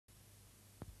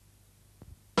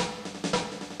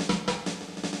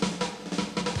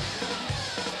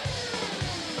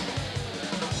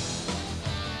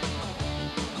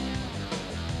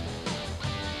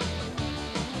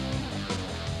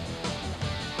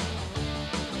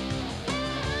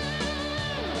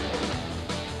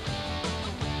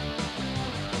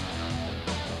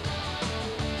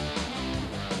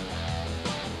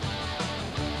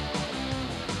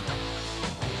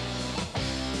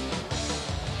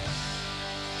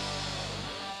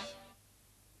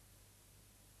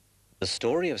The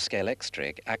story of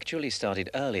Scalextric actually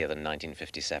started earlier than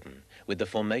 1957 with the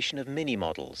formation of mini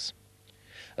models.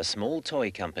 A small toy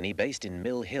company based in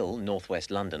Mill Hill, northwest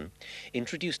London,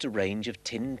 introduced a range of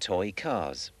tin toy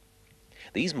cars.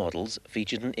 These models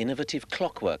featured an innovative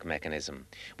clockwork mechanism,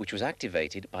 which was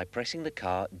activated by pressing the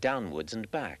car downwards and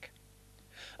back.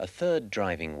 A third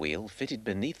driving wheel fitted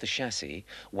beneath the chassis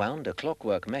wound a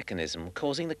clockwork mechanism,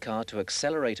 causing the car to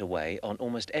accelerate away on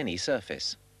almost any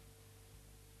surface.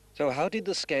 So how did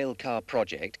the Scale Car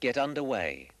project get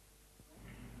underway?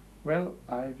 Well,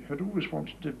 I had always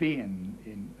wanted to be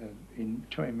in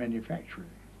toy manufacturing,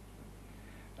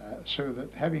 so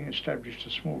that having established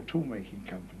a small tool-making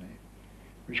company,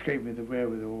 which gave me the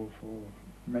wherewithal for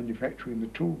manufacturing the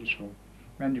tools for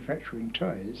manufacturing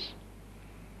toys,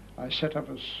 I set up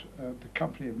the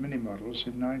company of mini models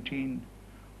in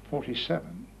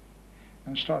 1947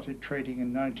 and started trading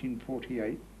in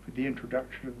 1948 with the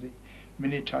introduction of the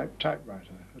mini-type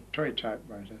typewriter, a toy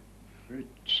typewriter. It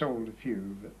sold a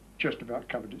few, but just about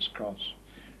covered its costs,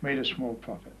 made a small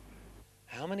profit.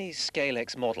 How many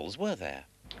Scalex models were there?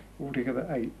 Altogether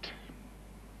 8.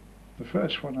 The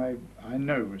first one I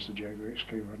know was the Jaguar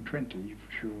XK120,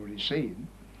 which you've already seen.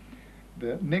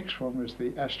 The next one was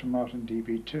the Aston Martin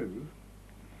DB2.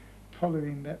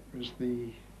 Following that was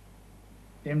the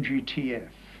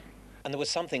MGTF. And there was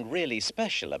something really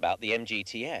special about the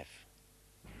MGTF.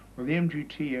 Well, the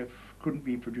MGTF couldn't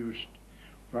be produced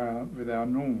with our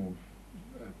normal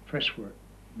presswork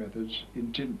methods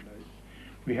in tin plate.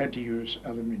 We had to use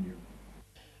aluminium.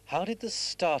 How did the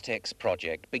StartX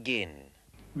project begin?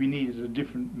 We needed a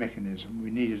different mechanism, we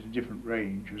needed a different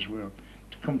range as well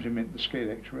to complement the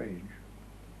Scalex range.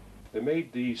 They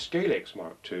made the Scalex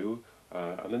Mark II,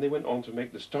 and then they went on to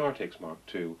make the StartX Mark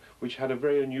II, which had a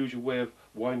very unusual way of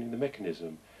winding the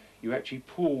mechanism. You actually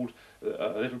pulled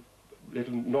a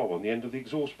little knob on the end of the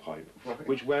exhaust pipe,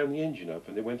 which wound the engine up,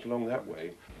 and they went along that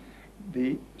way.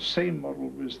 The same model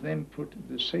was then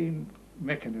the same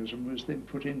mechanism was then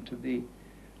put into the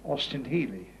Austin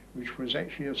Healey, which was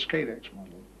actually a Scalex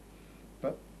model,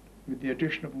 but with the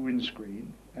addition of a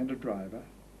windscreen and a driver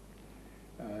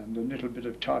and a little bit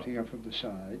of tarting up of the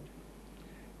side.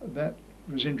 That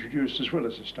was introduced as well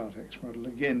as a StartX model,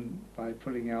 again by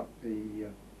pulling out the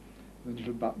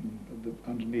little button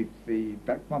underneath the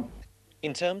back bumper.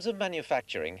 In terms of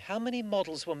manufacturing, how many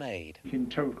models were made? In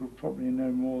total, probably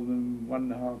no more than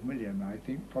 1.5 million, I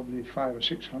think, probably 500,000 or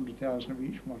 600,000 of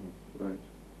each model. Right.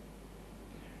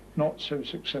 Not so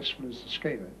successful as the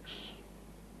Scalex.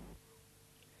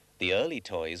 The early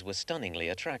toys were stunningly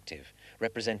attractive,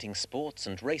 representing sports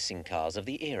and racing cars of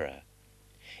the era.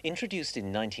 Introduced in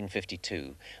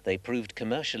 1952, they proved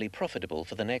commercially profitable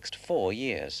for the next 4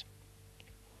 years.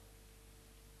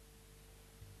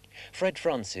 Fred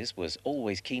Francis was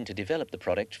always keen to develop the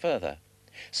product further,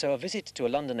 so a visit to a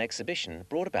London exhibition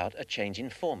brought about a change in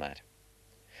format.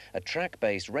 A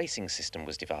track-based racing system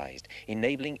was devised,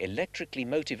 enabling electrically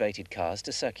motivated cars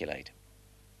to circulate.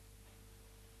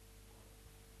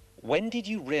 When did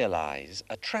you realize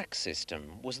a track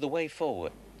system was the way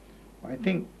forward? I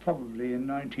think probably in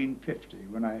 1950,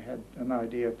 when I had an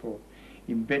idea for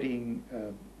embedding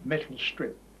a metal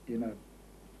strip in a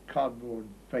cardboard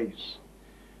base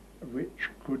which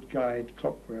could guide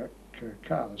clockwork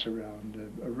cars around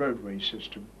a roadway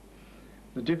system.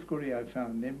 The difficulty I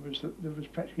found then was that there was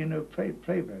practically no play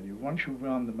value. Once you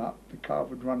wound them up, the car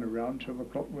would run around till the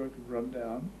clockwork would run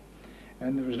down,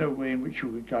 and there was no way in which you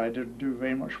could guide it and do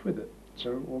very much with it.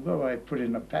 So although I put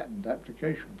in a patent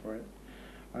application for it,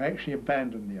 I actually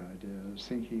abandoned the idea,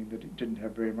 thinking that it didn't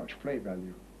have very much play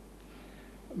value.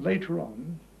 Later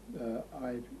on,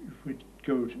 I would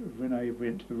go to, when I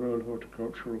went to the Royal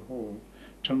Horticultural Hall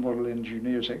to a Model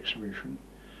Engineers exhibition,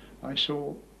 I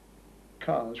saw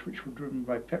cars which were driven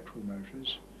by petrol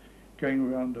motors going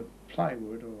around a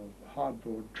plywood or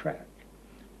hardboard track,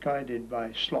 guided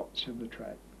by slots in the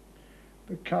track.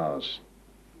 The cars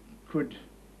could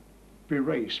be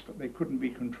raced, but they couldn't be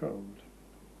controlled.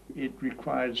 It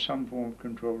required some form of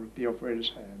control at the operator's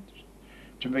hands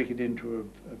to make it into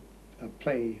a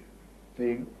play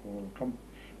thing or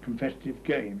competitive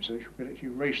game, so that you could actually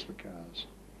race the cars,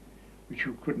 which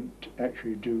you couldn't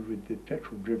actually do with the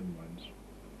petrol-driven ones.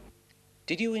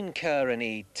 Did you incur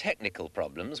any technical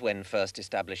problems when first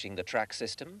establishing the track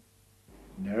system?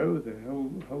 No,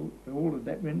 all of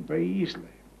that went very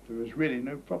easily. There was really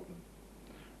no problem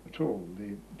at all.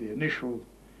 The initial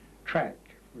track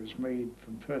was made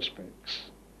from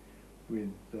perspex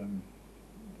with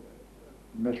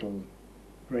metal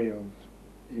rails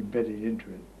embedded into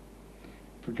it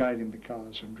for guiding the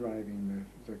cars and driving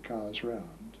the cars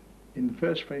round. In the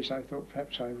first place, I thought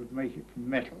perhaps I would make it from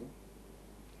metal,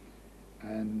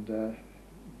 and the,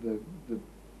 the,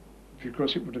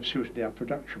 because it would have suited our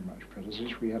production much better,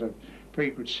 since we had a very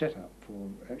good setup for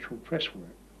actual press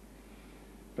work.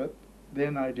 But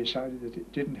then I decided that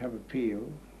it didn't have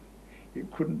appeal,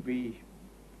 it couldn't be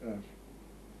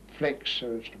flexed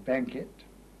so as to bank it,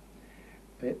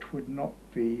 it would not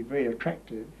be very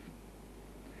attractive,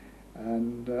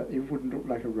 and it wouldn't look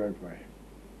like a roadway.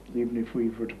 Even if we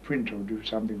were to print or do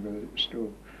something with it, it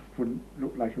still wouldn't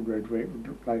look like a roadway, it would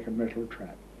look like a metal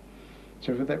trap.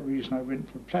 So for that reason I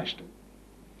went for plastic.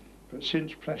 But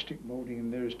since plastic moulding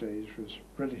in those days was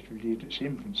relatively in its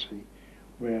infancy,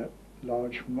 where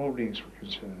large mouldings were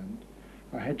concerned,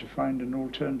 I had to find an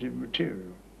alternative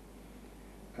material.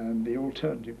 And the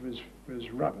alternative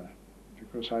was rubber,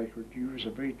 because I could use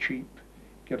a very cheap,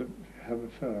 have a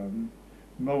firm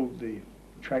mould the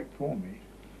track for me,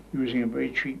 using a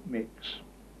very cheap mix,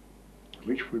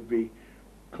 which would be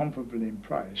comparable in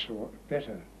price or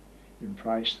better in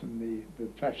price than the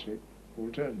plastic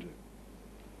alternative.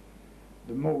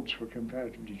 The moulds were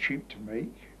comparatively cheap to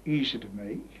make, easy to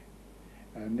make,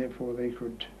 and therefore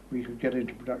we could get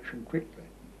into production quickly,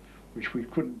 which we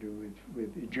couldn't do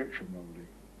with injection moulding.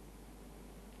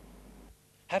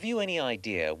 Have you any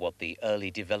idea what the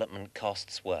early development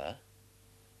costs were?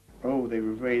 Oh, they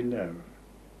were very low,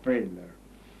 very low.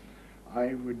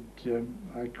 I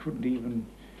couldn't even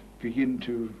begin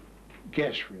to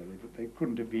guess really, but they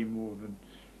couldn't have been more than,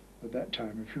 at that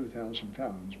time, a few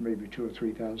 £1,000s, maybe £2,000 or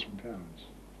 £3,000.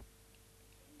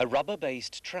 A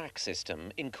rubber-based track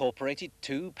system incorporated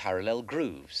two parallel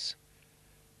grooves.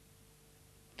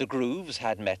 The grooves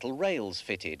had metal rails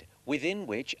fitted, within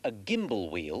which a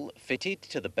gimbal wheel fitted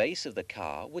to the base of the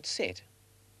car would sit.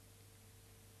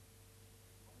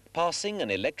 Passing an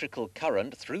electrical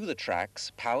current through the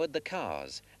tracks powered the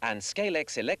cars, and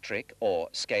Scalextric or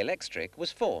Scalextric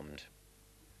was formed.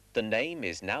 The name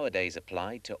is nowadays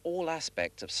applied to all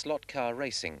aspects of slot car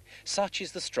racing. Such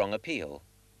is the strong appeal.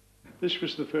 This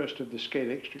was the first of the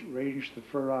Scalextric range, the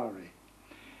Ferrari.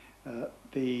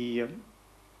 The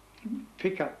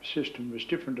pickup system was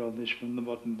different on this from the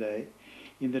modern day,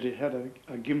 in that it had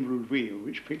a gimbal wheel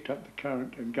which picked up the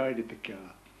current and guided the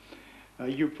car.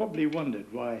 You probably wondered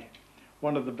why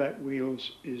one of the back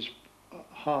wheels is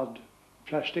hard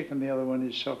plastic and the other one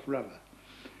is soft rubber.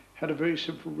 Had a very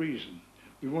simple reason.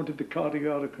 We wanted the car to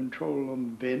go out of control on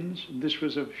the bends, and this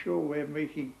was a sure way of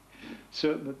making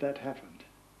certain that that happened.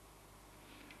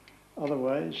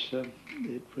 Otherwise,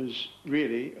 it was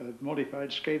really a modified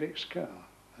Scalex car,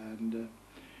 and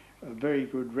a very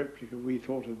good replica, we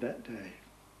thought, of that day.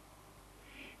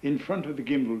 In front of the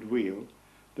gimbaled wheel,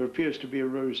 there appears to be a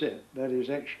rosette. That is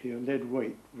actually a lead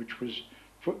weight, which was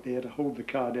put there to hold the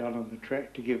car down on the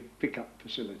track to give pickup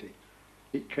facility.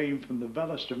 It came from the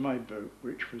ballast of my boat,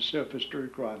 which was surface to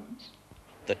requirements.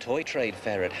 The Toy Trade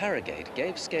Fair at Harrogate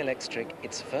gave Scalextric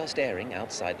its first airing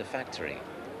outside the factory.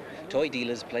 Toy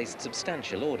dealers placed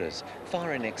substantial orders,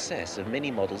 far in excess of Mini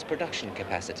Model's production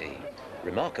capacity.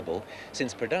 Remarkable,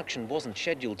 since production wasn't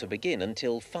scheduled to begin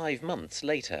until 5 months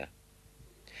later.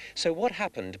 So what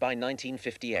happened by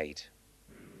 1958?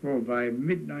 Well, by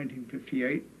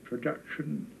mid-1958,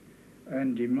 production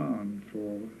and demand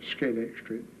for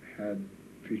Scalextric had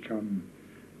become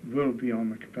well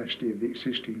beyond the capacity of the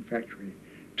existing factory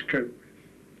to cope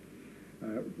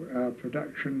with. Our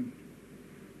production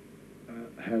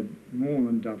had more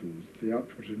than doubled, the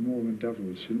output had more than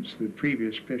doubled since the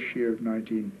previous best year of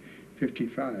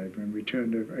 1955, when we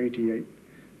turned over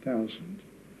 88,000.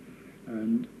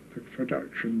 And the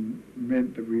production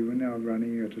meant that we were now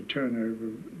running at a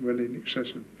turnover well in excess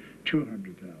of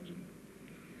 200,000.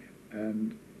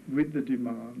 And with the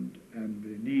demand and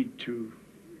the need to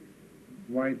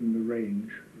widen the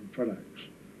range of products,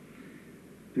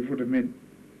 it would have meant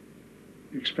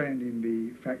expanding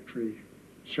the factory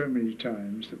so many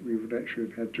times that we would actually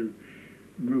have had to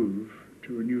move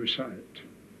to a new site.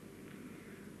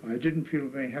 I didn't feel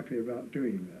very happy about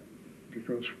doing that,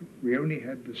 because we only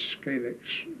had the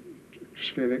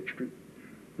Scalextric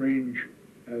range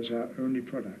as our only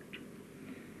product.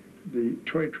 The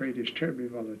toy trade is terribly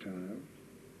volatile,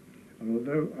 and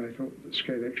although I thought that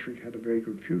Scalextric had a very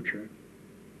good future,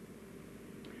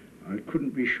 I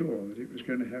couldn't be sure that it was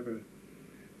going to have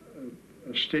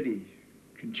a steady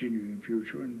continuing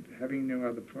future, and having no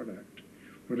other product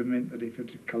would have meant that if it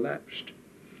had collapsed,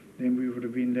 then we would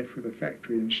have been left with a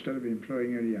factory, instead of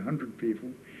employing only 100 people,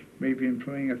 maybe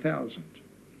employing 1,000,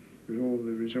 with all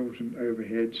the resultant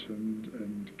overheads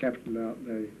and capital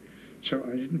outlay. So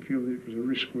I didn't feel that it was a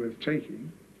risk worth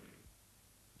taking.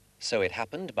 So it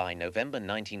happened by November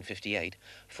 1958,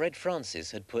 Fred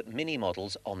Francis had put Mini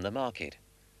Models on the market.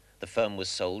 The firm was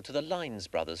sold to the Lines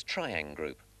brothers Triang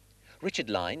Group.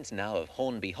 Richard Lines, now of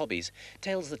Hornby Hobbies,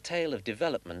 tells the tale of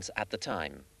developments at the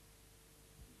time.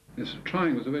 Yes,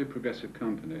 Triang was a very progressive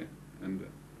company, and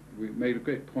we made a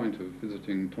great point of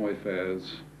visiting toy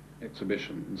fairs,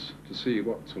 exhibitions, to see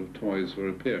what sort of toys were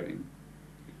appearing,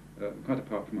 quite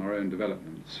apart from our own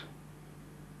developments.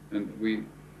 And we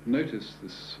noticed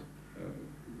this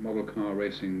model car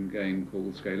racing game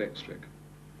called Scalextric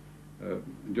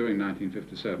during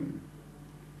 1957,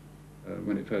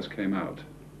 when it first came out,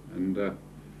 and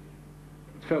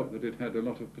felt that it had a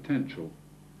lot of potential.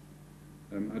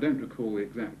 I don't recall the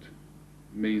exact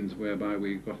means whereby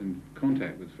we got in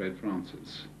contact with Fred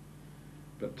Francis,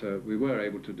 but we were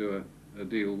able to do a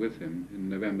deal with him in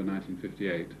November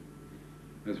 1958,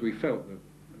 as we felt that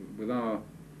with our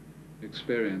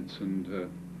experience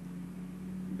and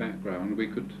background we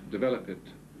could develop it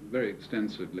very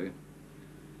extensively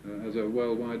as a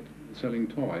worldwide selling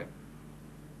toy.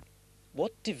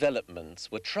 What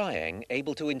developments were Triang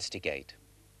able to instigate?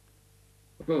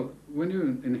 Well, when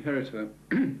you inherit a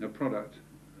product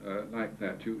like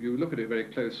that, you look at it very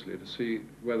closely to see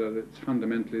whether it's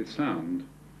fundamentally sound.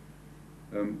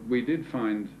 We did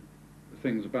find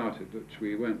things about it which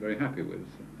we weren't very happy with.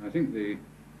 I think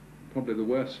probably the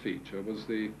worst feature was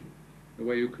the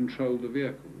way you controlled the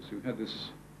vehicles. You had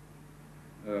this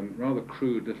rather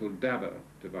crude little dabber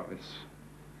device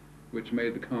which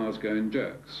made the cars go in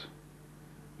jerks.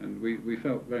 And we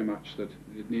felt very much that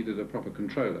it needed a proper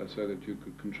controller so that you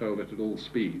could control it at all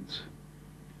speeds.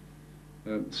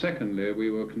 Secondly,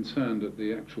 we were concerned at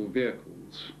the actual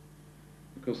vehicles,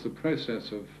 because the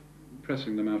process of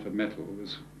pressing them out of metal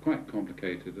was quite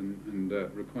complicated and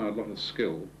required a lot of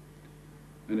skill.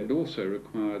 And it also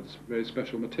required very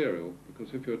special material,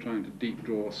 because if you're trying to deep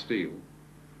draw steel,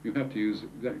 you have to use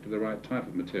exactly the right type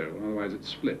of material, otherwise it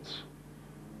splits.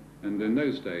 And in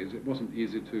those days, it wasn't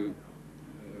easy to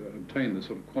obtain the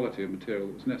sort of quality of material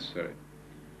that was necessary.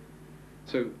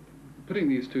 So, putting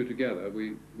these two together,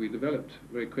 we developed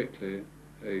very quickly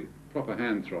a proper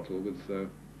hand throttle with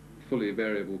fully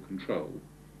variable control.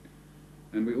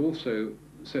 And we also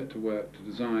set to work to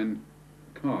design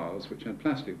cars which had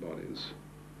plastic bodies,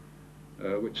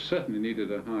 which certainly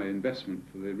needed a high investment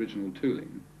for the original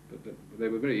tooling, but they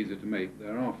were very easy to make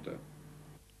thereafter.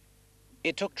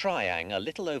 It took Triang a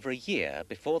little over a year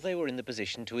before they were in the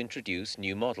position to introduce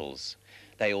new models.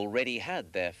 They already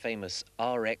had their famous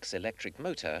RX electric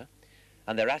motor,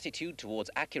 and their attitude towards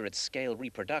accurate scale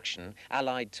reproduction,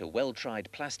 allied to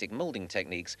well-tried plastic moulding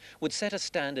techniques, would set a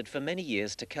standard for many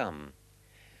years to come.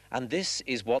 And this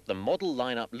is what the model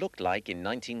lineup looked like in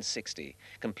 1960,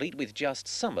 complete with just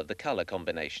some of the colour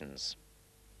combinations.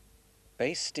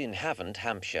 Based in Havant,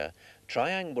 Hampshire,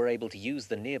 Triang were able to use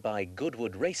the nearby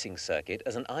Goodwood racing circuit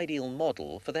as an ideal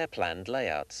model for their planned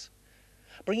layouts.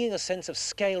 Bringing a sense of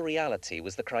scale reality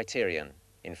was the criterion.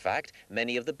 In fact,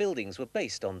 many of the buildings were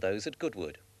based on those at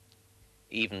Goodwood.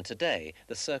 Even today,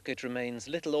 the circuit remains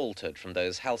little altered from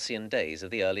those halcyon days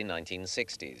of the early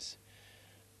 1960s.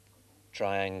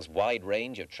 Triang's wide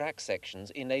range of track sections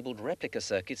enabled replica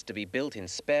circuits to be built in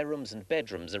spare rooms and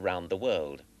bedrooms around the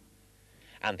world.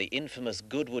 And the infamous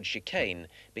Goodwood chicane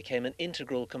became an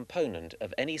integral component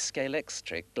of any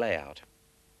Scalextric layout.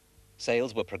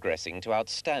 Sales were progressing to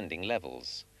outstanding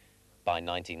levels. By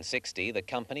 1960, the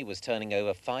company was turning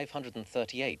over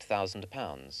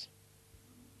 £538,000.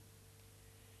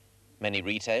 Many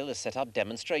retailers set up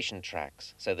demonstration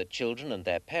tracks so that children and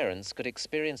their parents could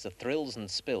experience the thrills and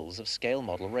spills of scale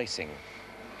model racing.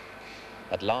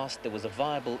 At last, there was a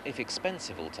viable, if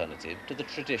expensive, alternative to the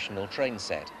traditional train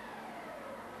set.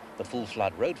 The Full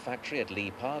Flood Road factory at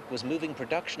Lee Park was moving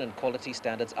production and quality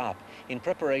standards up in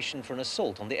preparation for an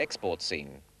assault on the export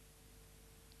scene.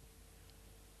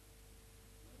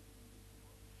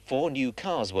 4 new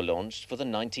cars were launched for the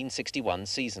 1961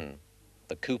 season.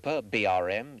 The Cooper,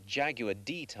 BRM, Jaguar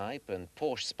D-Type and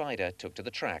Porsche Spyder took to the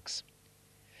tracks.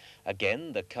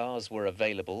 Again, the cars were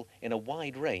available in a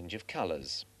wide range of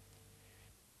colours.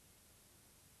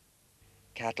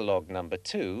 Catalogue number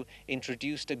 2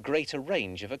 introduced a greater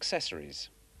range of accessories.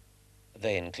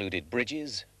 They included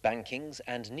bridges, bankings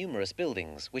and numerous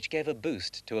buildings, which gave a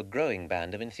boost to a growing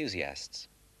band of enthusiasts.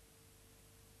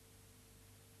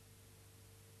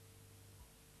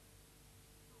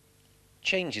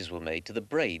 Changes were made to the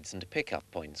braids and pickup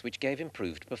points, which gave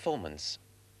improved performance.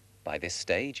 By this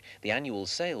stage, the annual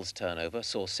sales turnover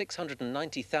saw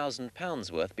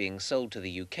 £690,000 worth being sold to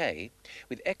the UK,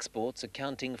 with exports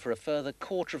accounting for a further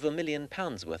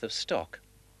 £250,000 worth of stock.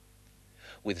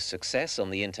 With success on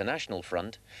the international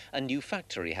front, a new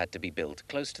factory had to be built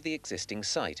close to the existing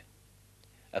site.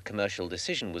 a commercial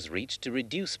decision was reached to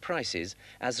reduce prices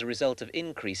as a result of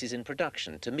increases in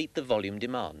production to meet the volume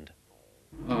demand.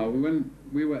 When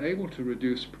we were able to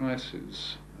reduce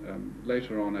prices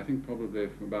later on, I think probably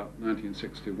from about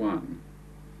 1961,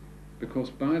 because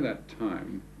by that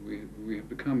time we had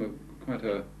become quite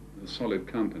a solid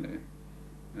company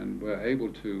and were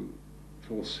able to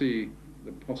foresee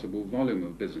the possible volume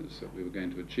of business that we were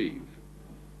going to achieve.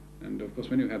 And of course,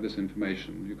 when you have this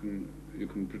information, you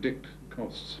can predict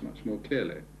costs much more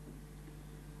clearly.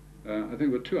 I think there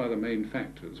were two other main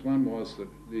factors. One was that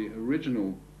the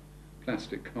original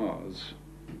plastic cars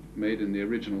made in the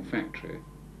original factory,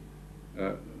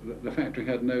 the factory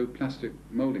had no plastic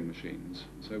moulding machines,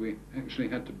 so we actually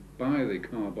had to buy the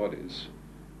car bodies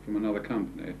from another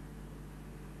company.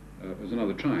 It was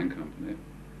another trying company.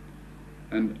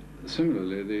 And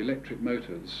similarly, the electric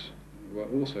motors were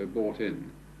also bought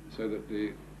in, so that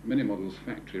the mini models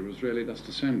factory was really just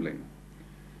assembling.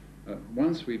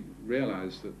 Once we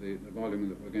realized that the volume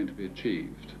that were going to be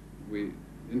achieved, we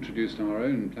introduced our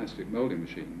own plastic moulding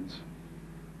machines,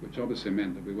 which obviously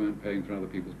meant that we weren't paying for other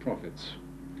people's profits.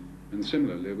 And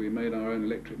similarly, we made our own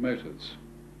electric motors.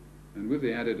 And with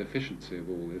the added efficiency of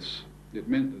all this, it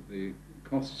meant that the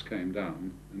costs came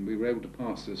down, and we were able to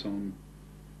pass this on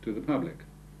to the public.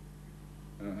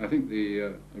 I think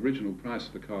the original price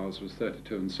of the cars was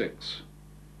 32 and 6,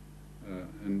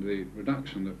 and the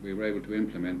reduction that we were able to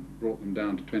implement brought them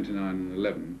down to 29 and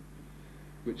 11,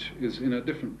 which is in a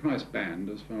different price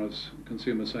band as far as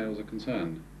consumer sales are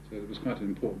concerned. So it was quite an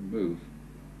important move.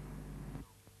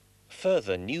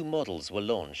 Further new models were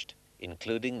launched,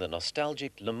 including the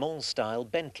nostalgic Le Mans-style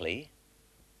Bentley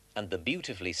and the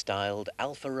beautifully styled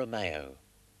Alfa Romeo.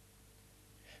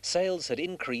 Sales had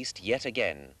increased yet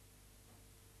again.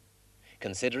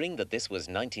 Considering that this was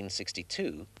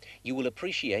 1962, you will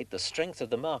appreciate the strength of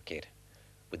the market,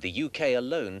 with the UK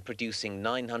alone producing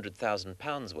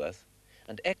 £900,000 worth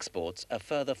and exports a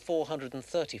further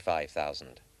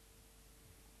 435,000.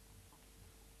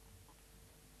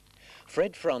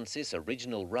 Fred Francis'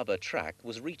 original rubber track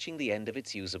was reaching the end of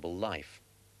its usable life.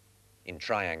 In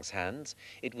Triang's hands,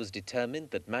 it was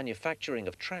determined that manufacturing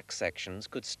of track sections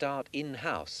could start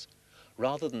in-house,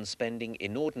 rather than spending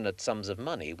inordinate sums of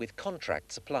money with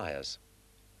contract suppliers.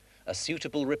 A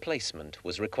suitable replacement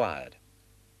was required.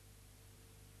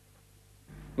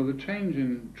 Well, the change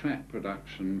in track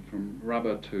production from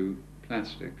rubber to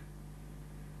plastic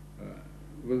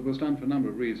was done for a number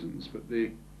of reasons, but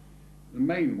the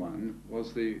main one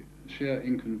was the sheer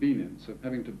inconvenience of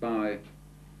having to buy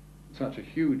such a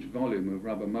huge volume of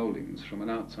rubber mouldings from an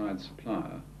outside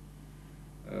supplier,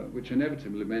 which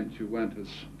inevitably meant you weren't as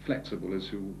flexible as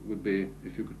you would be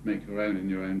if you could make your own in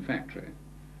your own factory.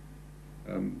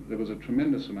 There was a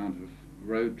tremendous amount of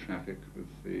road traffic with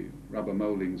the rubber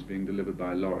mouldings being delivered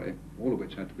by lorry, all of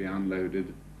which had to be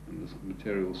unloaded and the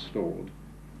materials stored.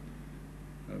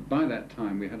 By that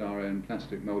time we had our own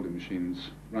plastic moulding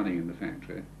machines running in the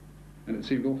factory, and it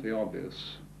seemed awfully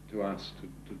obvious to us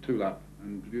to tool up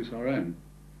and produce our own.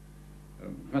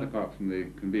 Quite apart from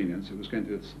the convenience, it was going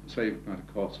to save quite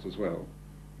a cost as well.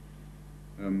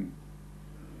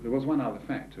 There was one other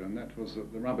factor, and that was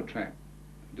that the rubber track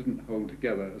didn't hold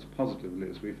together as positively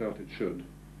as we felt it should.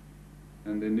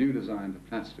 And the new design for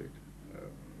plastic,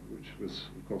 which was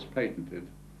of course patented,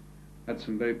 had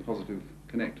some very positive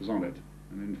connectors on it.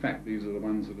 And in fact, these are the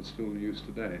ones that are still in use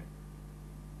today.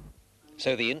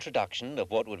 So the introduction of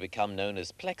what would become known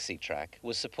as Plexi-Track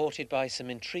was supported by some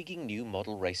intriguing new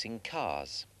model racing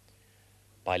cars.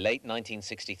 By late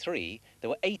 1963, there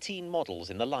were 18 models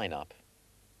in the lineup.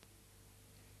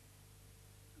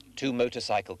 2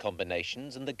 motorcycle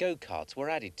combinations and the go-karts were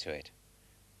added to it.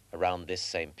 Around this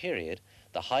same period,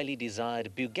 the highly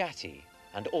desired Bugatti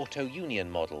and Auto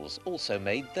Union models also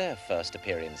made their first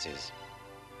appearances.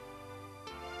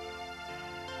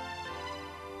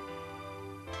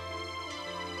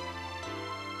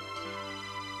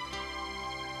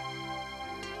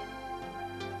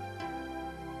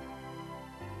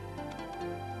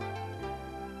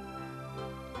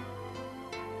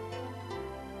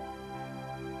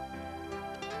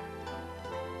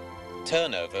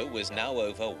 Turnover was now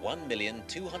over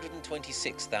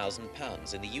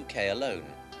 £1,226,000 in the UK alone.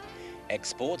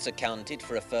 Exports accounted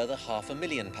for a further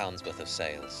 £500,000 worth of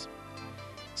sales.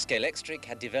 Scalextric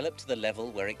had developed to the level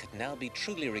where it could now be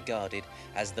truly regarded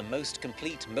as the most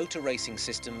complete motor racing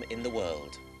system in the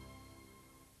world.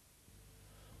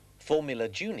 Formula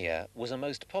Junior was a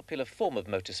most popular form of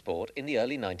motorsport in the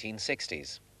early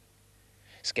 1960s.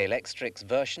 Scalextric's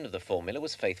version of the formula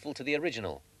was faithful to the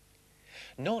original.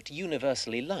 Not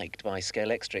universally liked by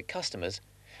Scalextric customers,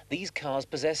 These cars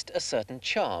possessed a certain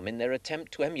charm in their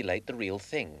attempt to emulate the real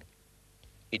thing.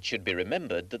 It should be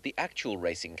remembered that the actual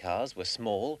racing cars were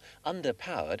small,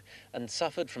 underpowered, and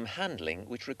suffered from handling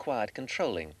which required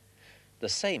controlling. The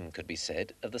same could be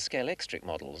said of the Scalextric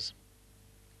models.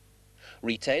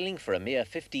 Retailing for a mere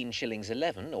 15 shillings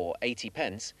 11 or 80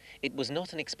 pence, it was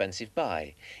not an expensive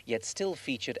buy, yet still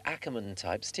featured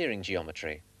Ackerman-type steering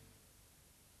geometry.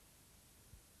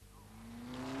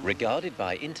 Regarded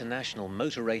by international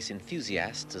motor race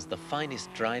enthusiasts as the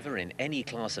finest driver in any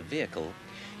class of vehicle,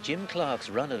 Jim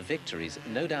Clark's run of victories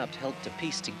no doubt helped to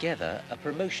piece together a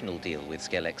promotional deal with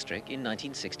Scalextric in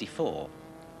 1964.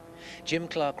 Jim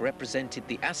Clark represented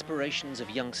the aspirations of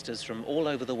youngsters from all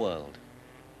over the world.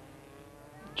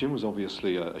 Jim was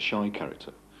obviously a shy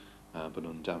character, but an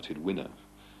undoubted winner,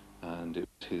 and it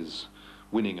was his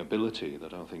winning ability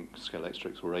that I think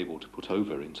Scalextrics were able to put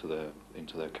over into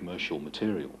their commercial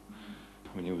material.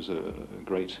 I mean, he was a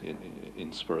great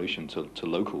inspiration to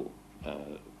local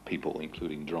people,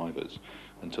 including drivers,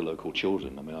 and to local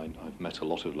children. I mean, I've met a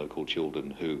lot of local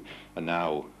children who are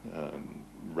now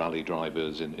rally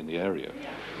drivers in the area.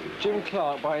 Jim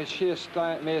Clark, by his sheer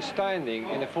mere standing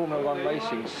in the Formula One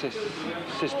racing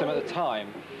system at the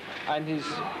time, and his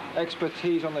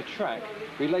expertise on the track,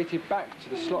 related back to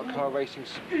the slot car racing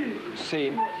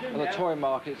scene and the toy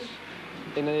markets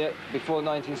before the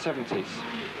 1970s.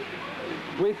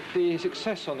 With the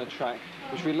success on the track,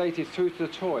 which related through to the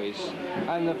toys,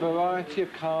 and the variety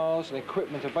of cars and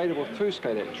equipment available through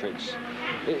Scalextrics,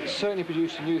 it certainly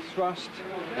produced a new thrust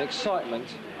and excitement,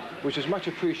 which was much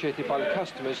appreciated by the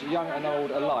customers, young and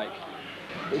old alike.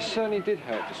 It certainly did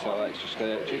help to sell extra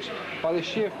Scalextrics by the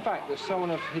sheer fact that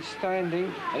someone of his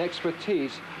standing and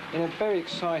expertise in a very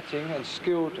exciting and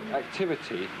skilled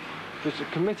activity was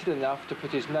committed enough to put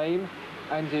his name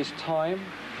and his time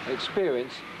and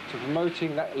experience to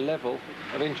promoting that level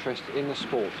of interest in the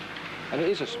sport. And it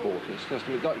is a sport, it's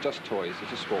not just toys,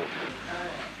 it's a sport.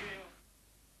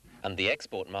 And the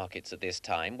export markets at this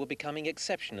time were becoming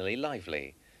exceptionally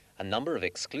lively. A number of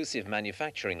exclusive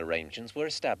manufacturing arrangements were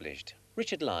established.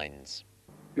 Richard Lines.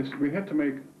 Yes, we had to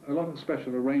make a lot of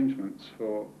special arrangements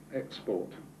for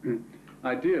export.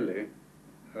 Ideally,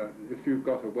 if you've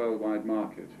got a worldwide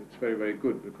market, it's very, very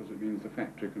good because it means the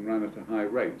factory can run at a high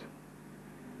rate.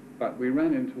 But we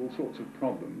ran into all sorts of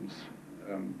problems,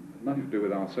 nothing to do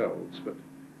with ourselves, but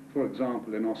for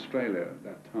example, in Australia at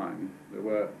that time, there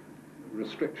were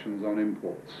restrictions on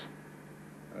imports,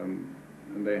 and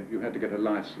you had to get a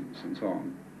license and so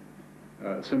on.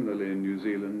 Similarly in New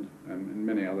Zealand and in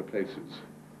many other places.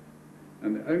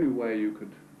 And the only way you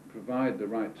could provide the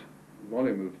right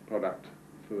volume of product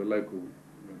for the local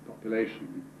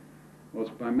population was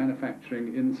by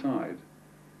manufacturing inside.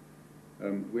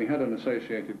 We had an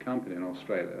associated company in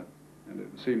Australia, and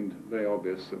it seemed very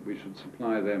obvious that we should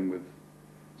supply them with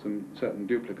some certain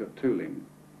duplicate tooling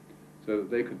so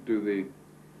that they could do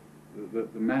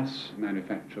the mass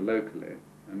manufacture locally,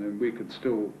 and then we could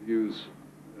still use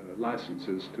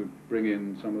licenses to bring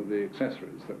in some of the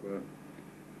accessories that were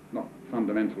not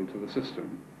fundamental to the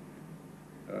system.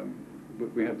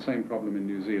 But we had the same problem in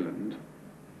New Zealand.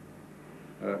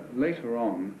 Later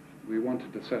on, we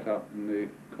wanted to set up in the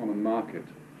common market,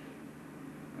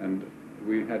 and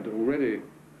we had already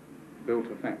built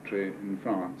a factory in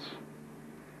France,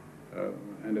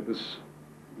 and it was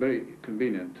very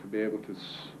convenient to be able to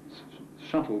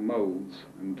shuttle moulds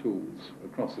and tools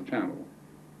across the channel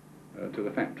to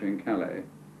the factory in Calais,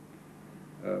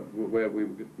 where we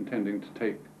were intending to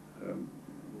take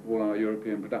all our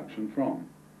European production from.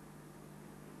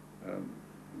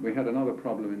 We had another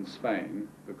problem in Spain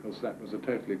because that was a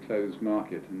totally closed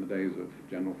market in the days of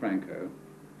General Franco,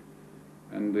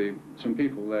 and some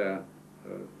people there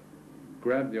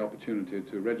grabbed the opportunity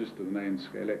to register the name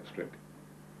Scalextric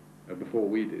before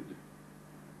we did.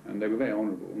 And they were very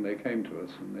honourable, and they came to us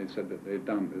and they said that they'd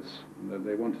done this and that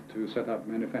they wanted to set up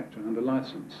manufacture under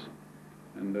license.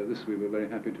 And this we were very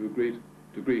happy to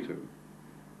agree to.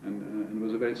 And it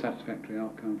was a very satisfactory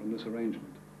outcome from this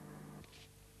arrangement.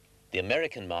 The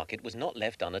American market was not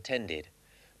left unattended.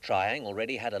 Triang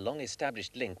already had a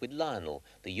long-established link with Lionel,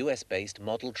 the US-based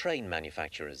model train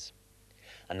manufacturers.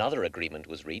 Another agreement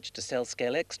was reached to sell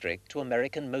Scalextric to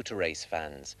American motor race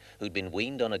fans who'd been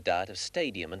weaned on a diet of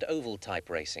stadium and oval type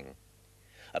racing.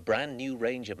 A brand new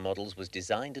range of models was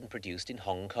designed and produced in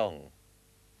Hong Kong.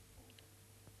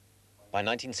 By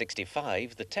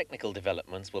 1965, the technical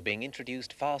developments were being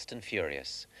introduced fast and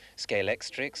furious.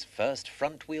 Scalextric's first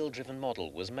front-wheel driven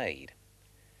model was made.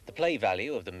 The play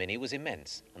value of the Mini was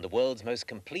immense, and the world's most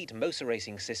complete motor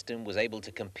racing system was able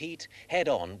to compete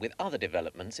head-on with other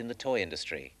developments in the toy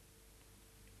industry.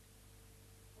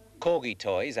 Corgi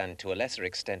Toys and, to a lesser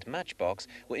extent, Matchbox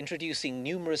were introducing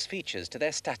numerous features to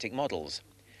their static models.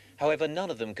 However, none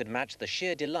of them could match the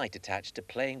sheer delight attached to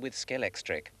playing with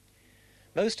Scalextric.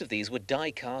 Most of these were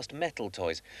die-cast metal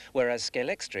toys, whereas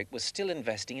Scalextric was still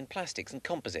investing in plastics and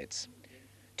composites.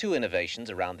 Two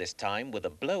innovations around this time were the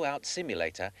blowout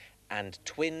simulator and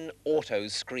twin auto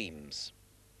screams.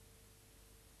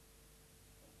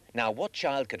 Now, what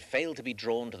child could fail to be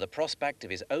drawn to the prospect of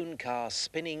his own car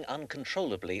spinning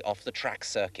uncontrollably off the track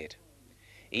circuit?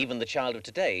 Even the child of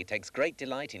today takes great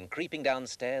delight in creeping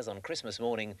downstairs on Christmas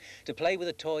morning to play with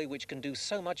a toy which can do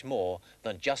so much more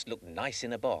than just look nice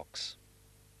in a box.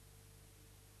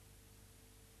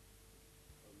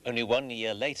 Only 1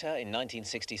 year later, in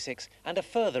 1966, and a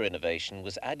further innovation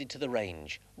was added to the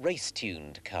range: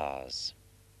 race-tuned cars.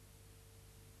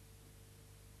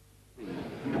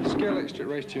 Scalextric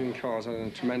race-tuned cars had a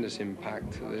tremendous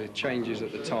impact. The changes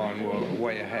at the time were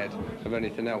way ahead of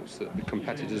anything else that the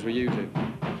competitors were using.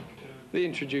 They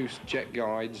introduced jet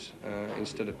guides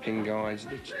instead of pin guides.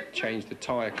 They changed the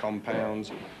tyre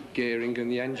compounds, gearing and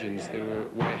the engines. They were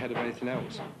way ahead of anything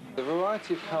else. The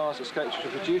variety of cars that Scalextric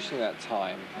were producing at that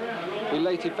time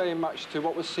related very much to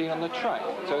what was seen on the track.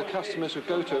 So the customers would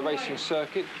go to a racing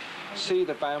circuit, see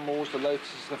the Bamwells, the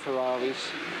Lotuses, the Ferraris.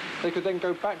 They could then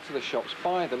go back to the shops,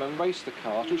 buy them and race the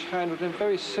cars, which handled in a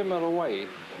very similar way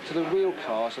to the real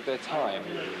cars of their time,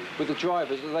 with the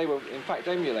drivers that they were in fact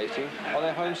emulating on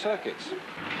their home circuits.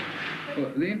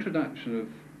 Well, the introduction of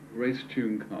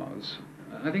race-tuned cars,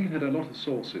 I think it had a lot of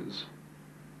sources.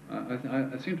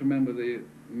 I seem to remember the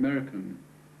American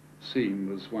scene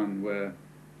was one where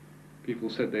people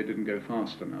said they didn't go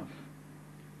fast enough.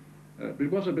 But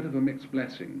it was a bit of a mixed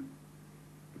blessing,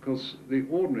 because the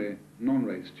ordinary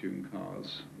non-race tuned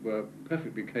cars were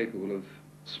perfectly capable of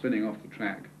spinning off the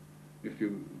track if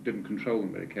you didn't control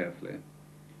them very carefully.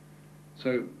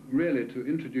 So really, to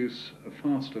introduce a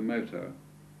faster motor,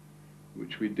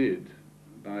 which we did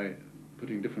by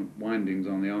putting different windings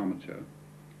on the armature,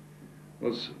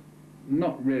 was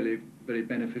not really very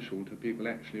beneficial to people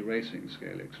actually racing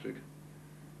Scalextric,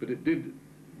 but it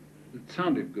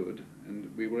sounded good,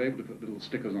 and we were able to put little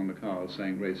stickers on the cars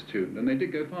saying race tuned, and they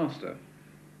did go faster.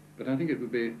 But I think it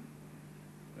would be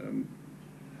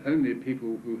only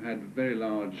people who had very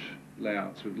large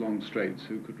layouts with long straights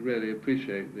who could really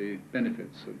appreciate the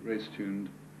benefits that race tuned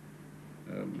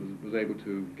was able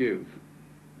to give.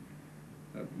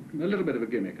 A little bit of a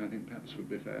gimmick, I think, perhaps would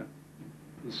be fair.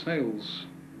 The sales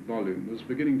volume was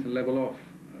beginning to level off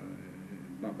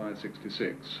by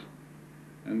 '66,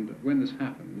 and when this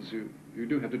happens, you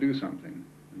do have to do something,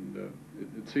 and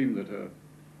it seemed that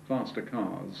faster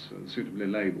cars, suitably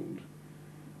labelled,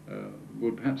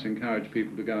 would perhaps encourage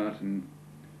people to go out and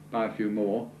buy a few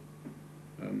more.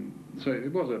 So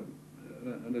it was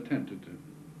an attempt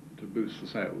to boost the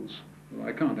sales. Well,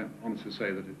 I can't honestly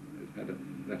say that it had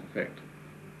that effect.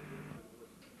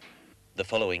 The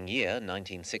following year,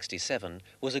 1967,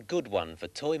 was a good one for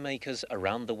toy makers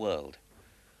around the world.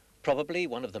 Probably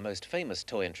one of the most famous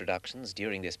toy introductions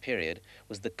during this period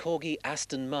was the Corgi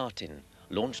Aston Martin,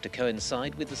 launched to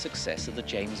coincide with the success of the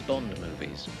James Bond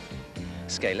movies.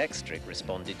 Scalextric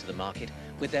responded to the market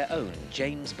with their own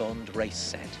James Bond race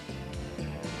set.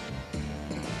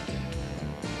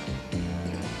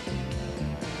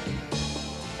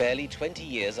 Barely 20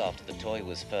 years after the toy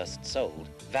was first sold,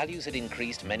 values had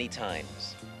increased many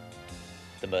times.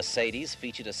 The Mercedes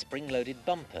featured a spring-loaded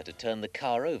bumper to turn the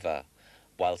car over,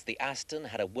 whilst the Aston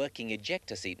had a working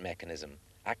ejector seat mechanism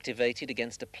activated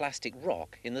against a plastic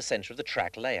rock in the centre of the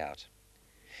track layout.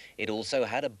 It also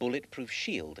had a bulletproof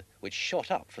shield which shot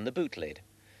up from the boot lid.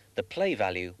 The play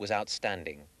value was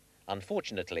outstanding.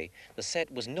 Unfortunately, the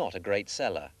set was not a great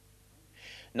seller.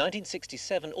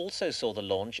 1967 also saw the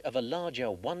launch of a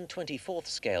larger 1/24th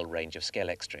scale range of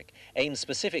Scalextric, aimed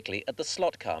specifically at the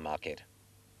slot car market.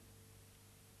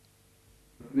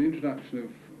 The introduction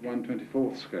of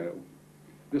 1/24th scale,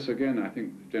 this again I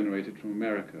think generated from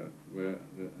America, where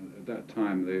at that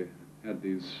time they had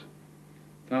these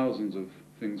thousands of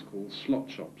things called slot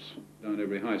shops down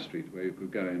every high street where you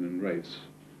could go in and race.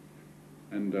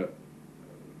 And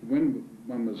when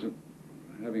one was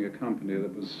having a company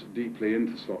that was deeply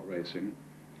into slot racing,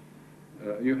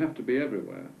 you have to be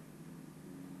everywhere.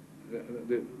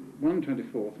 The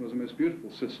 1/24th was the most beautiful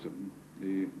system.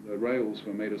 The rails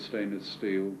were made of stainless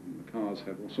steel, and the cars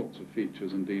had all sorts of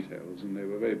features and details, and they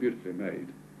were very beautifully made.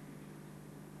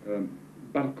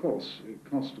 But of course, it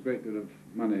cost a great deal of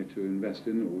money to invest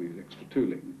in all these extra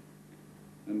tooling.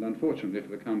 And unfortunately for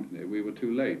the company, we were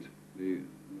too late. The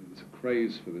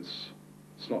craze for this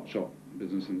slot shop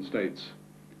business in the States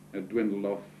had dwindled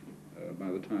off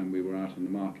by the time we were out in the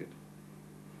market.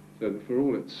 So that for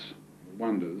all its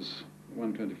wonders,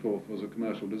 1/24 was a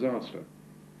commercial disaster,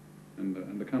 and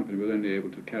the company was only able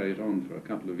to carry it on for a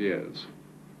couple of years,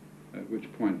 at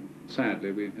which point,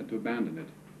 sadly, we had to abandon it.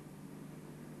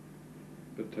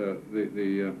 But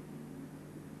the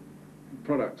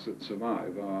products that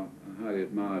survive are highly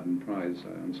admired and prized,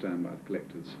 I understand, by the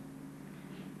collectors.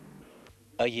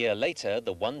 A year later,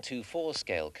 the 124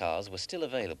 scale cars were still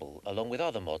available, along with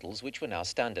other models which were now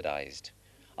standardized.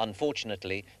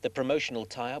 Unfortunately, the promotional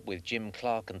tie-up with Jim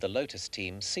Clark and the Lotus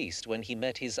team ceased when he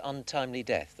met his untimely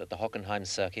death at the Hockenheim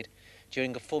circuit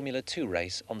during a Formula 2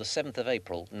 race on the 7th of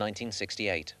April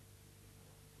 1968.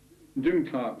 Jim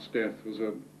Clark's death was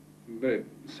a very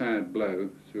sad blow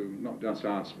to not just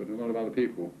us, but a lot of other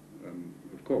people,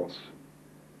 of course.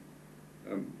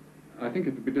 I think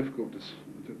it would be difficult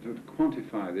to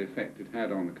quantify the effect it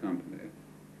had on the company.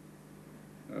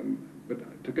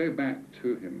 But to go back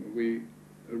to him, we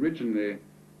originally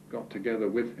got together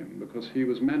with him because he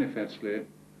was manifestly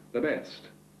the best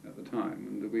at the time,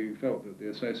 and we felt that the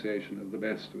association of the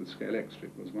best with Scalextric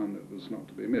was one that was not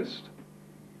to be missed,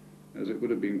 as it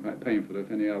would have been quite painful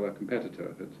if any other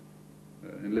competitor had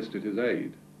enlisted his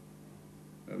aid.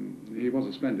 He was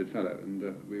a splendid fellow, and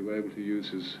we were able to use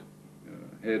his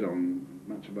head on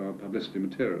much of our publicity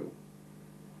material.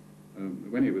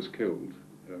 When he was killed,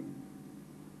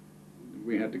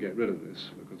 we had to get rid of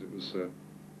this because it was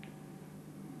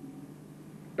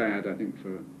bad, I think,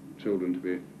 for children to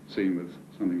be seen with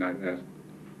something like that.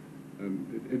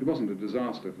 It wasn't a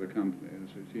disaster for the company.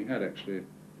 He had actually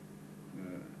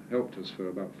helped us for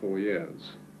about 4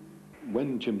 years.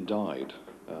 When Jim died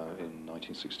in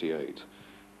 1968,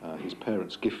 his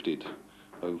parents gifted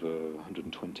over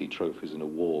 120 trophies and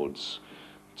awards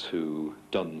to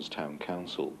Duns Town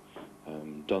Council.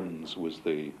 Duns was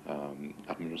the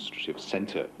administrative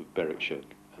centre of Berwickshire,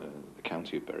 the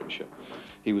county of Berwickshire.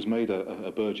 He was made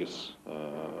a burgess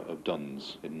of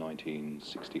Duns in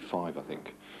 1965, I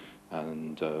think,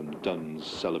 and Duns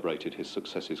celebrated his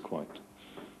successes quite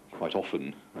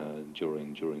often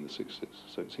during the 60s,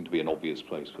 so it seemed to be an obvious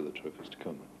place for the trophies to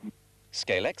come.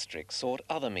 Scalextric sought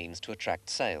other means to attract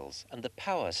sales, and the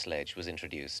power sledge was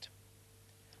introduced.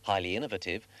 Highly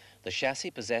innovative, the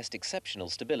chassis possessed exceptional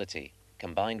stability,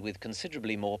 combined with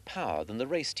considerably more power than the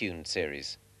race-tuned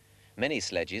series. Many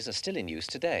sledges are still in use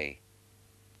today.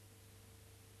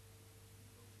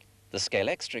 The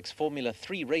Scalextric's Formula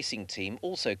 3 racing team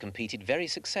also competed very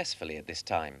successfully at this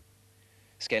time.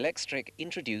 Scalextric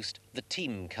introduced the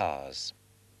team cars.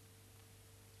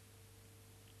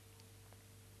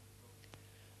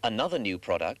 Another new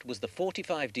product was the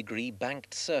 45-degree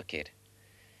banked circuit.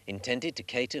 Intended to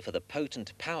cater for the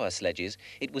potent power sledges,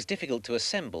 it was difficult to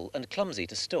assemble and clumsy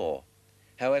to store.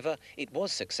 However, it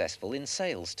was successful in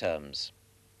sales terms.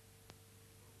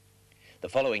 The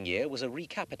following year was a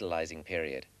recapitalizing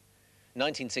period.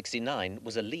 1969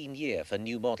 was a lean year for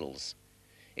new models.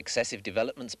 Excessive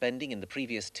development spending in the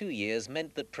previous 2 years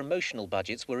meant that promotional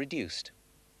budgets were reduced.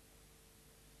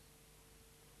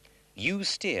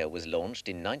 U-Steer was launched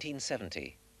in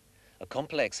 1970. A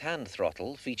complex hand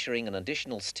throttle featuring an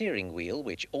additional steering wheel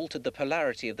which altered the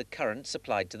polarity of the current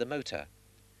supplied to the motor.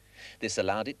 This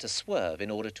allowed it to swerve in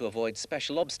order to avoid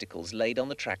special obstacles laid on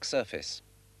the track surface.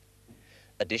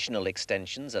 Additional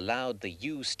extensions allowed the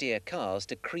U-Steer cars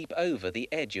to creep over the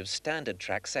edge of standard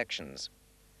track sections.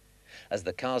 As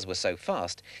the cars were so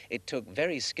fast, it took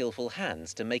very skillful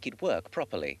hands to make it work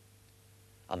properly.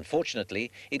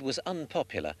 Unfortunately, it was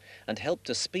unpopular and helped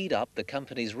to speed up the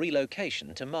company's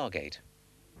relocation to Margate.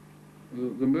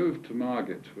 The move to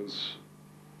Margate was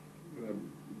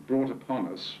brought upon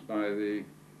us by the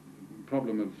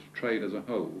problem of trade as a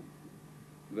whole,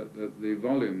 that the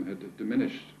volume had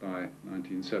diminished by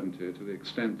 1970 to the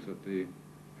extent that the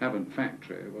Havant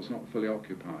factory was not fully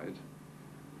occupied,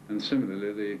 and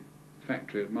similarly the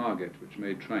factory at Margate, which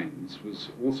made trains, was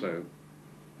also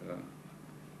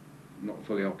not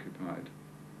fully occupied,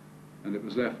 and it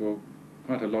was therefore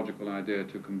quite a logical idea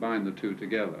to combine the two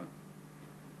together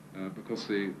because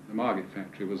the Margate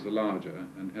factory was the larger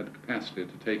and had capacity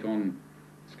to take on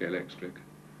Scalextric,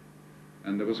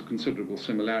 and there was a considerable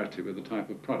similarity with the type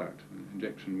of product: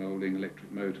 injection moulding,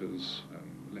 electric motors,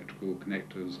 electrical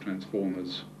connectors,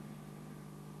 transformers.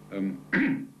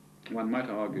 One might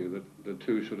argue that the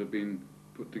two should have been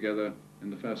put together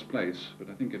in the first place, but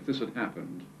I think if this had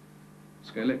happened,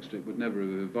 Scalextric would never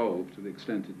have evolved to the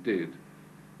extent it did,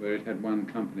 where it had one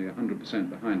company 100%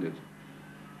 behind it.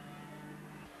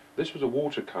 This was a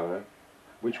watercolour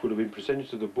which would have been presented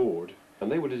to the board,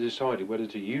 and they would have decided whether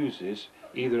to use this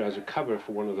either as a cover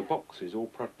for one of the boxes or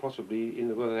possibly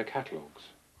in one of their catalogues.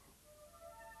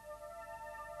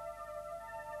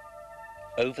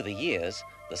 Over the years,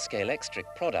 the Scalextric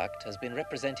product has been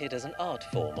represented as an art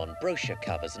form on brochure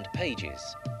covers and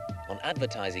pages, on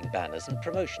advertising banners and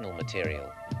promotional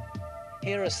material.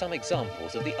 Here are some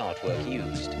examples of the artwork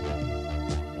used.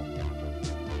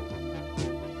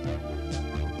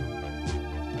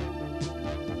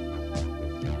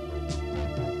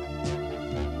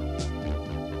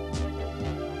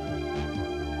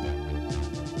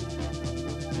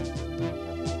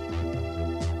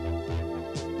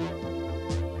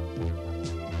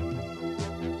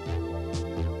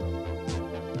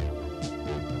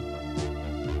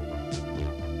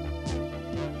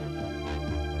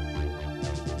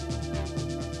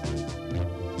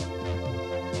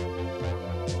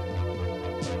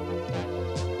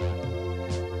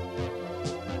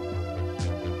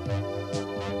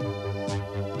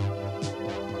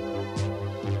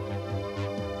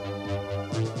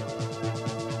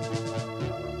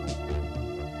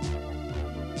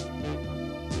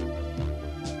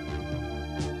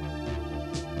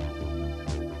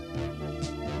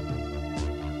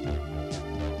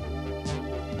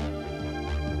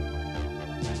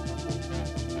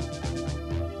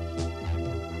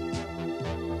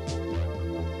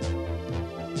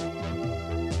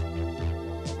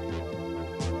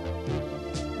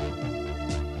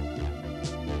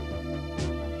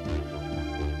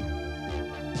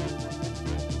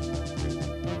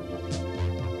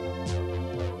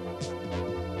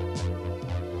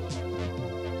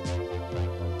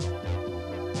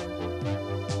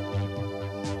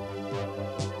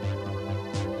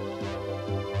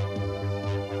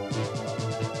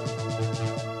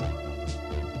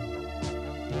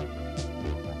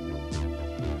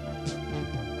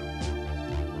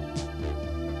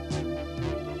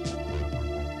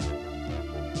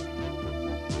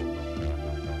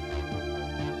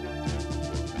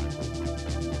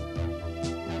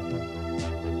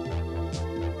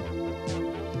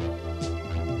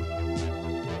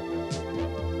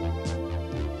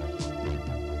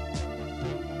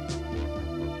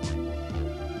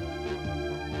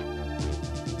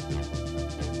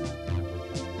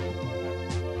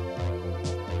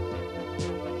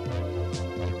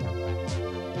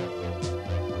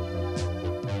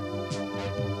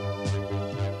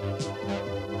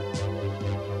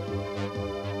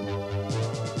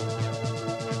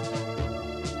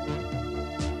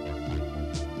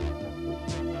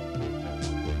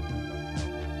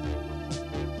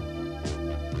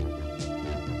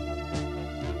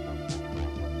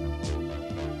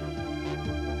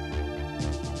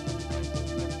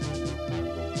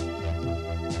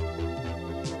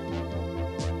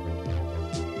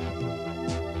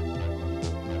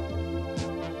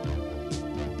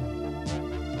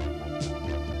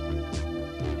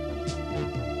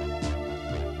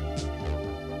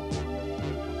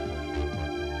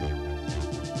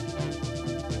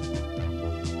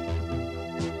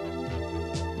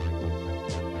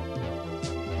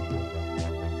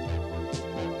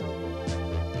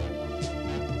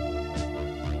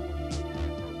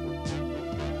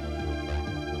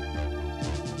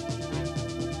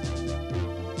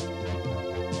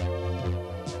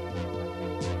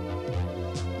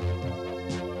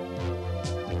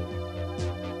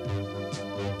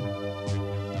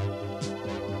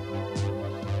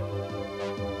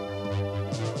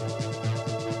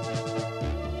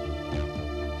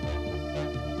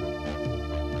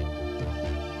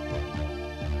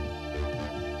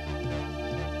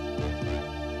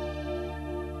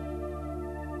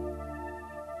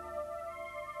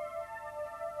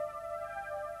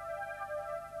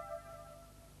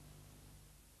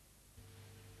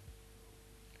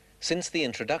 Since the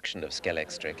introduction of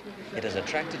Scalextric, it has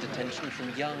attracted attention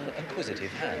from young,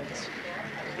 acquisitive hands.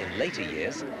 In later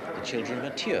years, the children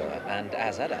mature and,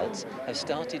 as adults, have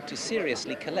started to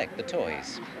seriously collect the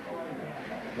toys.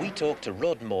 We talked to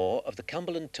Rod Moore of the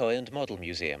Cumberland Toy and Model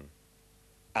Museum,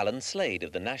 Alan Slade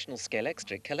of the National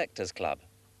Scalextric Collectors Club,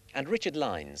 and Richard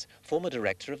Lines, former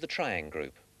director of the Triang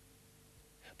Group.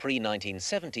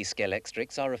 Pre-1970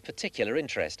 Scalextrics are of particular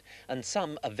interest, and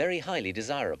some are very highly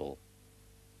desirable.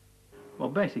 Well,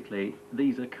 basically,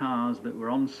 these are cars that were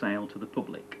on sale to the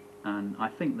public, and I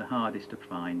think the hardest to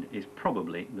find is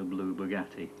probably the blue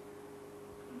Bugatti.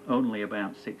 Only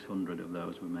about 600 of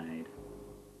those were made.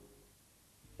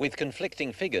 With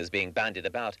conflicting figures being bandied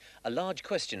about, a large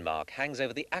question mark hangs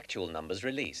over the actual numbers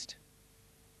released.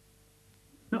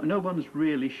 No one's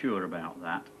really sure about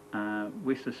that.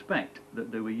 We suspect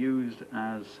that they were used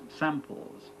as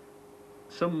samples.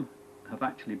 Some have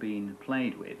actually been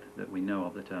played with that we know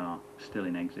of that are still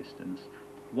in existence.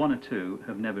 One or two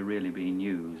have never really been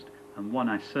used, and one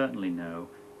I certainly know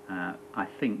I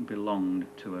think belonged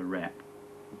to a rep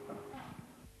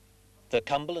The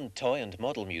Cumberland Toy and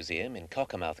Model Museum in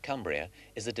Cockermouth, Cumbria,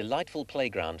 is a delightful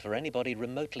playground for anybody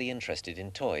remotely interested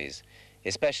in toys,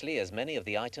 especially as many of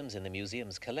the items in the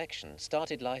museum's collection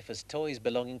started life as toys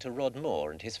belonging to Rod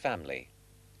Moore and his family.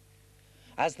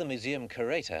 As the museum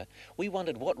curator, we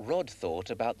wondered what Rod thought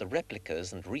about the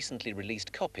replicas and recently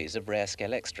released copies of rare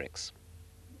Scalextrics.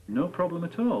 No problem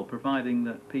at all, providing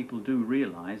that people do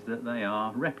realise that they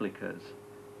are replicas.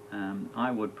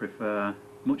 I would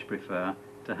much prefer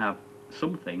to have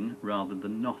something rather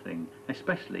than nothing,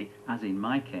 especially as in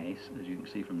my case, as you can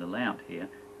see from the layout here,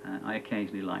 I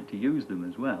occasionally like to use them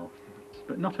as well.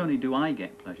 But not only do I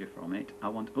get pleasure from it, I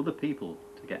want other people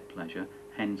to get pleasure,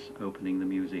 hence opening the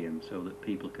museum so that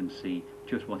people can see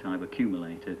just what I've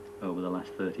accumulated over the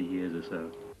last 30 years or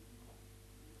so.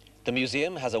 The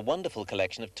museum has a wonderful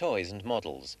collection of toys and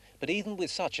models, but even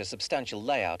with such a substantial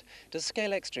layout, does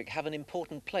Scalextric have an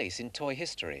important place in toy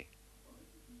history?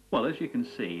 Well, as you can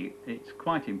see, it's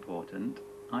quite important.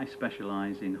 I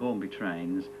specialise in Hornby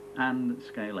trains and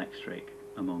Scalextric,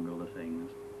 among other things.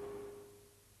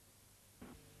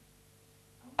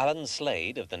 Alan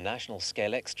Slade of the National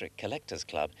Scalextric Collectors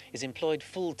Club is employed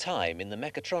full-time in the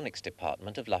Mechatronics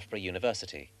Department of Loughborough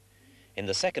University. In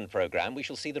the second programme, we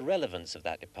shall see the relevance of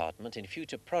that department in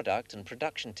future product and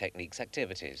production techniques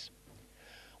activities.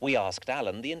 We asked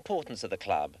Alan the importance of the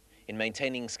club in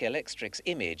maintaining Scalextric's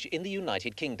image in the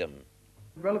United Kingdom.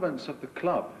 The relevance of the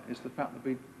club is the fact that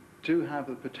we do have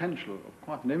the potential of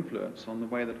quite an influence on the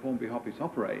way that Hornby hobbies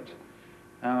operate.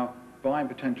 Our buying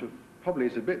potential probably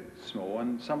is a bit small,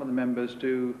 and some of the members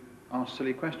do ask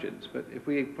silly questions, but if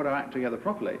we put our act together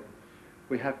properly,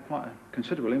 we have quite a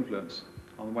considerable influence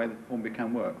on the way that Hornby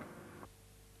can work.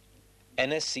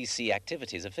 NSCC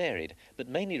activities are varied, but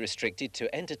mainly restricted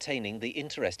to entertaining the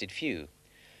interested few.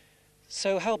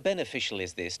 So how beneficial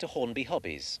is this to Hornby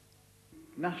hobbies?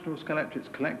 National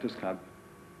Scalextric Collectors Club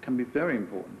can be very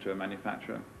important to a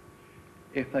manufacturer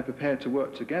if they're prepared to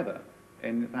work together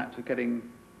in the fact of getting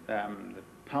the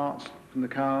parts from the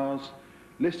cars,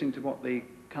 listening to what the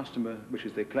customer, which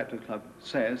is the Collectors Club,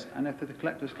 says, and if the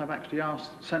Collectors Club actually asks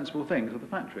sensible things of the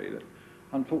factory. That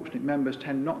unfortunately members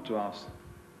tend not to ask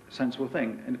a sensible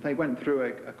thing, and if they went through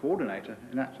a coordinator,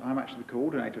 and I'm actually the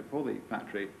coordinator for the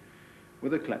factory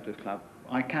with the Collectors Club,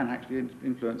 I can actually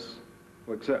influence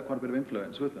or exert quite a bit of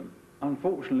influence with them.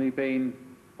 Unfortunately, being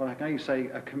what I can only say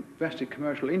a vested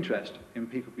commercial interest in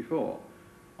people before,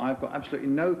 I've got absolutely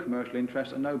no commercial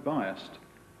interest and no bias.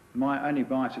 My only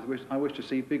bias is I wish to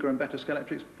see bigger and better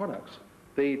Scalextric products.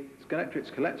 The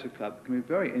Scalextric Collectors Club can be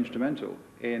very instrumental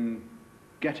in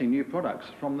getting new products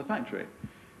from the factory.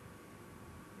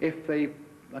 If they,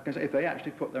 like I say, if they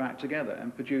actually put their act together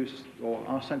and produce or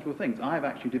are sensible things. I've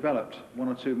actually developed one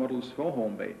or two models for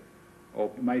Hornby, or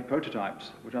made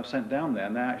prototypes, which I've sent down there,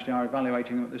 and they actually are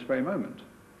evaluating them at this very moment.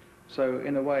 So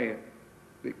in a way,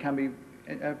 it can be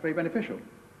very beneficial.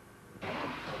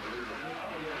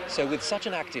 So with such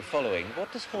an active following,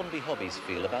 what does Hornby Hobbies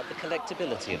feel about the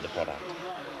collectability of the product?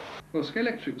 Well,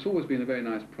 Scalextric has always been a very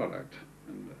nice product,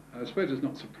 and I suppose it's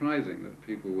not surprising that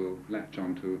people will latch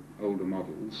on to older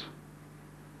models.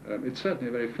 It's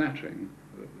certainly very flattering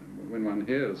when one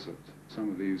hears that some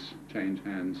of these change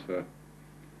hands for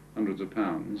hundreds of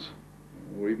pounds,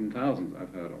 or even thousands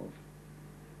I've heard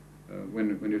of,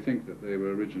 when you think that they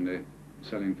were originally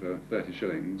selling for 30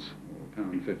 shillings or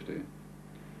 £1.50.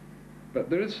 But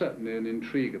there is certainly an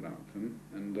intrigue about them,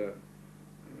 and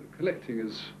collecting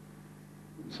is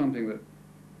something that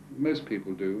most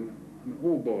people do. I mean,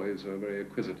 all boys are very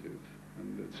acquisitive,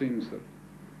 and it seems that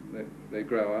they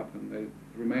grow up and they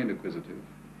remain acquisitive,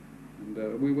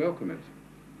 and we welcome it.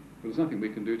 But there's nothing we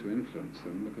can do to influence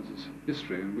them because it's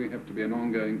history, and we have to be an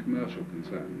ongoing commercial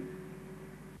concern.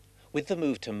 With the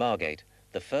move to Margate,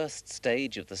 the first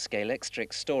stage of the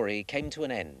Scalextric story came to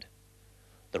an end.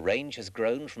 The range has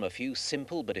grown from a few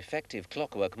simple but effective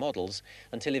clockwork models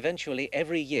until eventually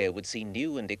every year would see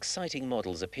new and exciting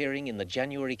models appearing in the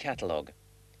January catalogue.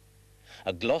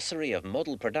 A glossary of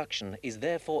model production is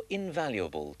therefore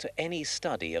invaluable to any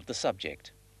study of the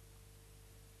subject.